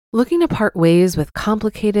Looking to part ways with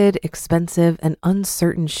complicated, expensive, and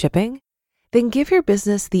uncertain shipping? Then give your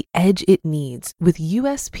business the edge it needs with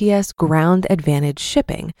USPS Ground Advantage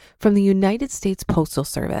shipping from the United States Postal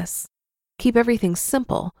Service. Keep everything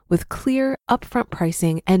simple with clear, upfront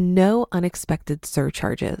pricing and no unexpected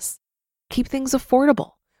surcharges. Keep things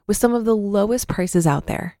affordable with some of the lowest prices out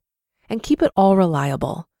there. And keep it all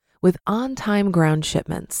reliable with on-time ground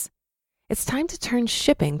shipments. It's time to turn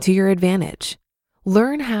shipping to your advantage.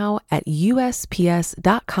 Learn how at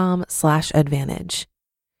USPS.com/advantage.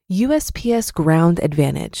 USPS Ground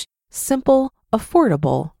Advantage. Simple,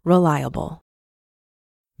 affordable, reliable.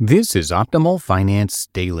 This is Optimal Finance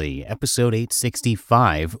Daily, episode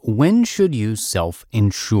 865, When Should You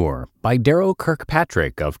Self-Insure? By Darrow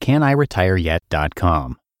Kirkpatrick of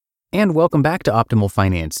CanIRetireYet.com. And welcome back to Optimal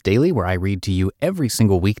Finance Daily, where I read to you every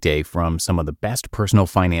single weekday from some of the best personal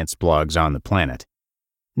finance blogs on the planet.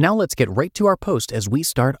 Now let's get right to our post as we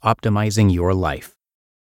start optimizing your life.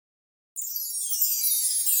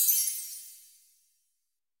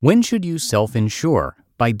 When Should You Self-Insure?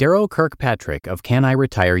 By Darrow Kirkpatrick of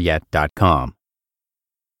CanIRetireYet.com.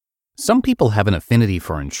 Some people have an affinity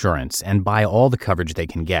for insurance and buy all the coverage they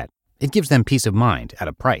can get. It gives them peace of mind at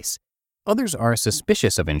a price. Others are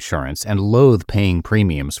suspicious of insurance and loathe paying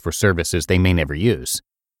premiums for services they may never use.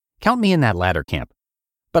 Count me in that latter camp.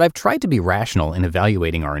 But I've tried to be rational in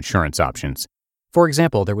evaluating our insurance options. For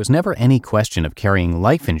example, there was never any question of carrying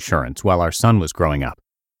life insurance while our son was growing up.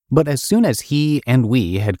 But as soon as he and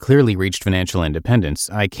we had clearly reached financial independence,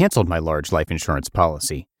 I canceled my large life insurance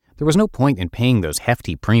policy. There was no point in paying those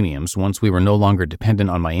hefty premiums once we were no longer dependent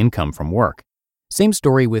on my income from work. Same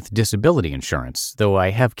story with disability insurance, though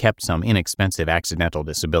I have kept some inexpensive accidental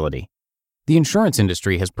disability. The insurance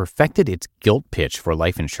industry has perfected its guilt pitch for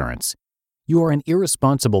life insurance. You are an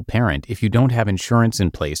irresponsible parent if you don't have insurance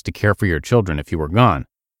in place to care for your children if you are gone.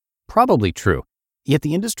 Probably true, yet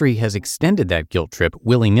the industry has extended that guilt trip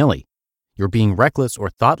willy-nilly. You're being reckless or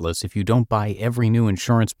thoughtless if you don't buy every new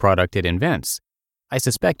insurance product it invents. I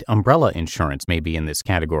suspect umbrella insurance may be in this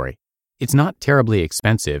category. It's not terribly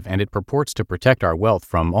expensive and it purports to protect our wealth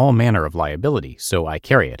from all manner of liability, so I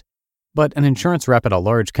carry it. But an insurance rep at a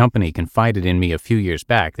large company confided in me a few years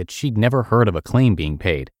back that she'd never heard of a claim being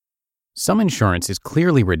paid. Some insurance is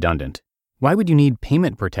clearly redundant. Why would you need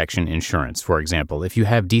payment protection insurance, for example, if you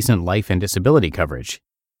have decent life and disability coverage?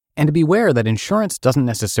 And beware that insurance doesn't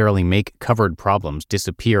necessarily make covered problems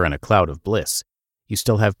disappear in a cloud of bliss. You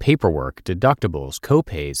still have paperwork, deductibles,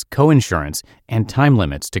 co-pays, co-insurance, and time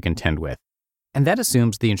limits to contend with. And that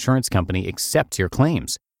assumes the insurance company accepts your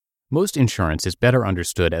claims. Most insurance is better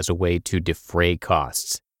understood as a way to defray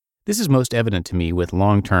costs. This is most evident to me with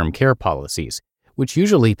long-term care policies, which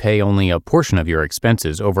usually pay only a portion of your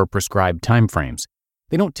expenses over prescribed timeframes.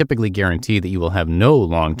 They don't typically guarantee that you will have no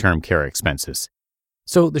long-term care expenses.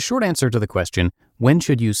 So the short answer to the question, when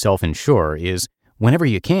should you self-insure, is whenever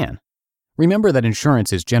you can. Remember that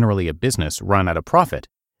insurance is generally a business run at a profit.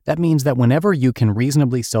 That means that whenever you can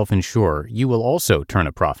reasonably self-insure, you will also turn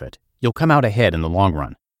a profit. You'll come out ahead in the long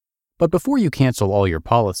run. But before you cancel all your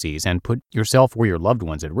policies and put yourself or your loved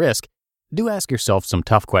ones at risk, do ask yourself some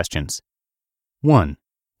tough questions. 1.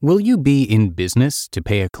 Will you be in business to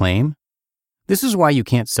pay a claim? This is why you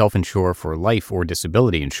can't self-insure for life or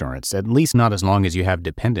disability insurance, at least not as long as you have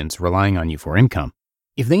dependents relying on you for income.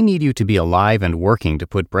 If they need you to be alive and working to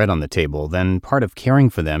put bread on the table, then part of caring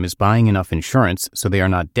for them is buying enough insurance so they are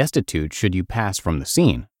not destitute should you pass from the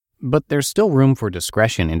scene. But there's still room for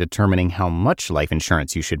discretion in determining how much life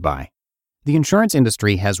insurance you should buy. The insurance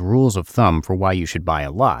industry has rules of thumb for why you should buy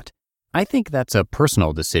a lot. I think that's a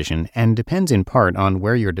personal decision and depends in part on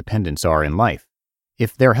where your dependents are in life.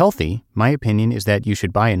 If they're healthy, my opinion is that you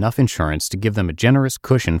should buy enough insurance to give them a generous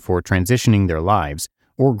cushion for transitioning their lives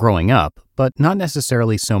or growing up, but not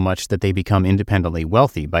necessarily so much that they become independently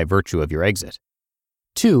wealthy by virtue of your exit.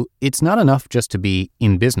 2, it's not enough just to be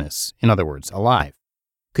in business, in other words, alive.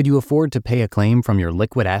 Could you afford to pay a claim from your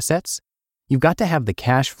liquid assets? You've got to have the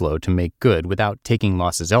cash flow to make good without taking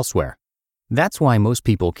losses elsewhere. That's why most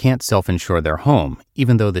people can't self-insure their home,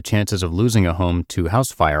 even though the chances of losing a home to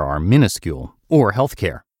house fire are minuscule, or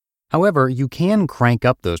healthcare. However, you can crank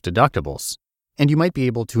up those deductibles, and you might be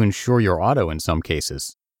able to insure your auto in some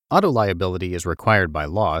cases. Auto liability is required by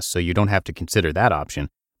law, so you don't have to consider that option,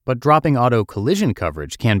 but dropping auto collision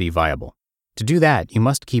coverage can be viable. To do that, you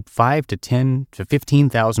must keep $5,000 to $10,000 to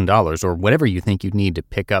 $15,000 or whatever you think you'd need to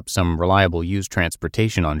pick up some reliable used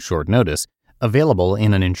transportation on short notice, available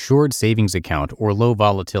in an insured savings account or low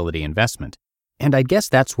volatility investment. And I guess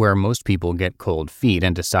that's where most people get cold feet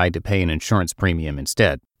and decide to pay an insurance premium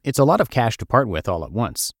instead. It's a lot of cash to part with all at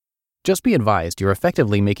once. Just be advised you're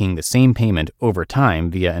effectively making the same payment over time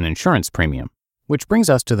via an insurance premium, which brings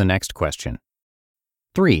us to the next question.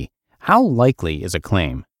 3. How likely is a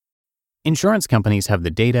claim? Insurance companies have the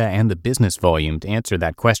data and the business volume to answer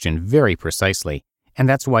that question very precisely, and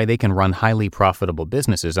that's why they can run highly profitable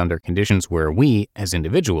businesses under conditions where we, as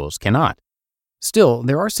individuals, cannot. Still,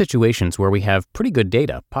 there are situations where we have pretty good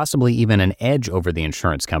data, possibly even an edge over the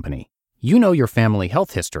insurance company. You know your family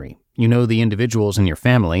health history. You know the individuals in your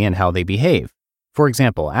family and how they behave. For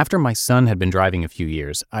example, after my son had been driving a few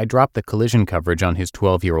years, I dropped the collision coverage on his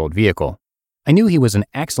 12-year-old vehicle. I knew he was an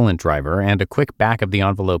excellent driver, and a quick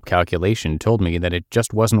back-of-the-envelope calculation told me that it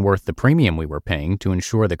just wasn't worth the premium we were paying to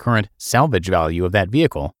insure the current salvage value of that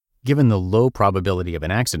vehicle, given the low probability of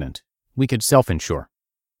an accident. We could self-insure.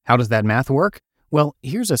 How does that math work? Well,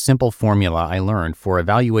 here's a simple formula I learned for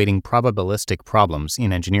evaluating probabilistic problems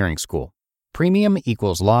in engineering school. Premium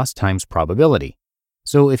equals loss times probability.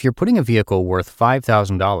 So if you're putting a vehicle worth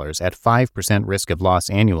 $5,000 at 5% risk of loss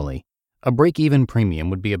annually, a break-even premium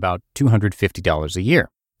would be about $250 a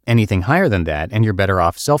year. Anything higher than that, and you're better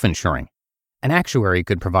off self-insuring. An actuary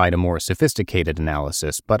could provide a more sophisticated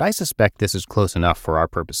analysis, but I suspect this is close enough for our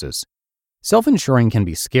purposes. Self-insuring can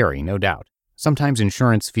be scary, no doubt. Sometimes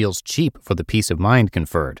insurance feels cheap for the peace of mind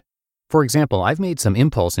conferred. For example, I've made some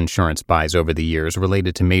impulse insurance buys over the years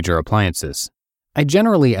related to major appliances. I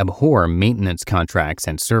generally abhor maintenance contracts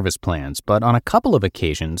and service plans, but on a couple of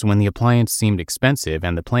occasions when the appliance seemed expensive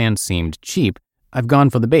and the plan seemed cheap, I've gone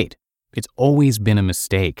for the bait. It's always been a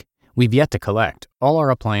mistake. We've yet to collect. All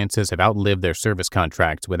our appliances have outlived their service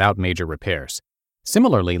contracts without major repairs.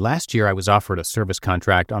 Similarly, last year I was offered a service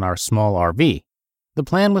contract on our small RV. The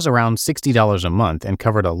plan was around $60 a month and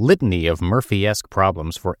covered a litany of Murphy-esque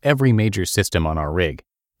problems for every major system on our rig.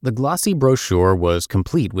 The glossy brochure was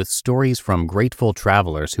complete with stories from grateful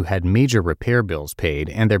travelers who had major repair bills paid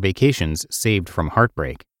and their vacations saved from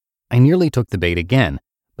heartbreak. I nearly took the bait again,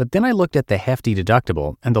 but then I looked at the hefty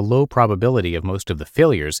deductible and the low probability of most of the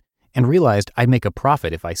failures and realized I'd make a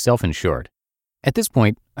profit if I self-insured. At this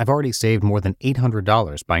point, I've already saved more than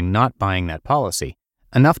 $800 by not buying that policy,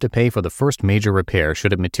 enough to pay for the first major repair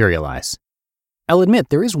should it materialize. I'll admit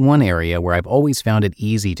there is one area where I've always found it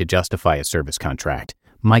easy to justify a service contract.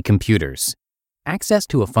 My computers. Access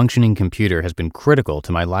to a functioning computer has been critical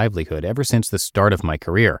to my livelihood ever since the start of my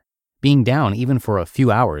career. Being down even for a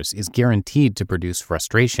few hours is guaranteed to produce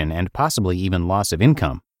frustration and possibly even loss of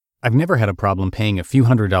income. I've never had a problem paying a few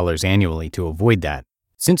 $100s annually to avoid that.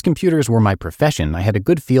 Since computers were my profession, I had a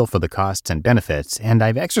good feel for the costs and benefits, and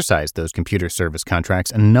I've exercised those computer service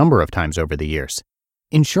contracts a number of times over the years.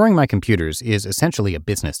 Insuring my computers is essentially a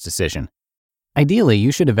business decision. Ideally,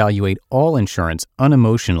 you should evaluate all insurance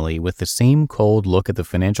unemotionally with the same cold look at the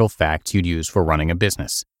financial facts you'd use for running a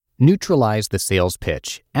business. Neutralize the sales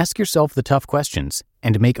pitch, ask yourself the tough questions,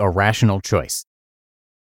 and make a rational choice.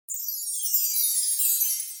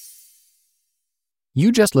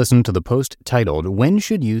 You just listened to the post titled, "When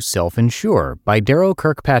Should You Self-Insure?" by Darrow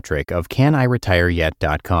Kirkpatrick of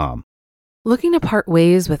CanIRetireYet.com. Looking to part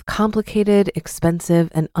ways with complicated, expensive,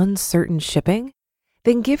 and uncertain shipping?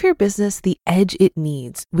 Then give your business the edge it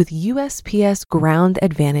needs with USPS Ground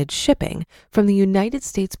Advantage shipping from the United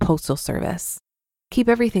States Postal Service. Keep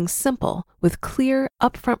everything simple with clear,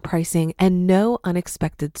 upfront pricing and no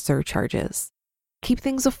unexpected surcharges. Keep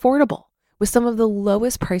things affordable with some of the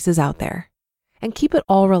lowest prices out there. And keep it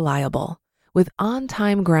all reliable with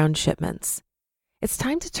on-time ground shipments. It's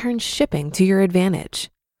time to turn shipping to your advantage.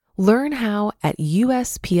 Learn how at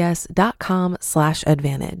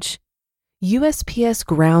USPS.com/advantage. USPS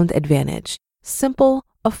Ground Advantage. Simple,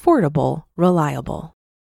 affordable, reliable.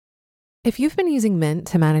 If you've been using Mint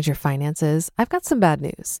to manage your finances, I've got some bad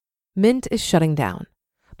news. Mint is shutting down.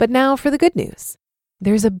 But now for the good news.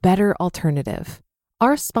 There's a better alternative.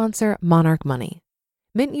 Our sponsor, Monarch Money.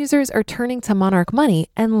 Mint users are turning to Monarch Money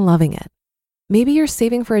and loving it. Maybe you're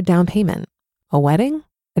saving for a down payment, a wedding,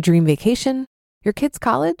 a dream vacation, your kids'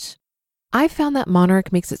 college. I've found that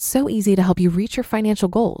Monarch makes it so easy to help you reach your financial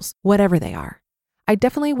goals, whatever they are. I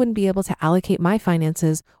definitely wouldn't be able to allocate my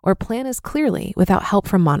finances or plan as clearly without help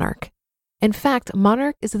from Monarch. In fact,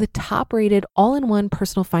 Monarch is the top-rated all-in-one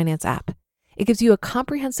personal finance app. It gives you a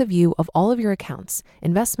comprehensive view of all of your accounts,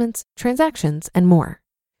 investments, transactions, and more.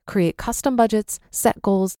 Create custom budgets, set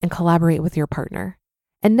goals, and collaborate with your partner.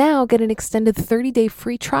 And now get an extended 30-day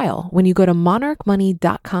free trial when you go to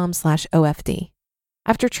monarchmoney.com/OFD.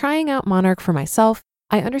 After trying out Monarch for myself,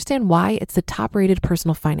 I understand why it's the top-rated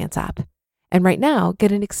personal finance app. And right now,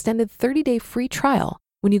 get an extended 30-day free trial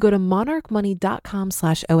when you go to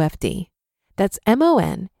monarchmoney.com/OFD. That's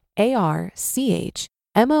MONARCHMONEY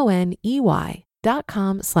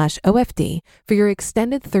getprotection.com/OFD for your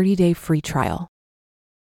extended 30-day free trial.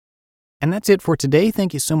 And that's it for today.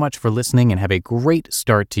 Thank you so much for listening and have a great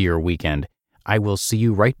start to your weekend. I will see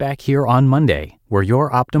you right back here on Monday, where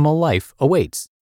your optimal life awaits.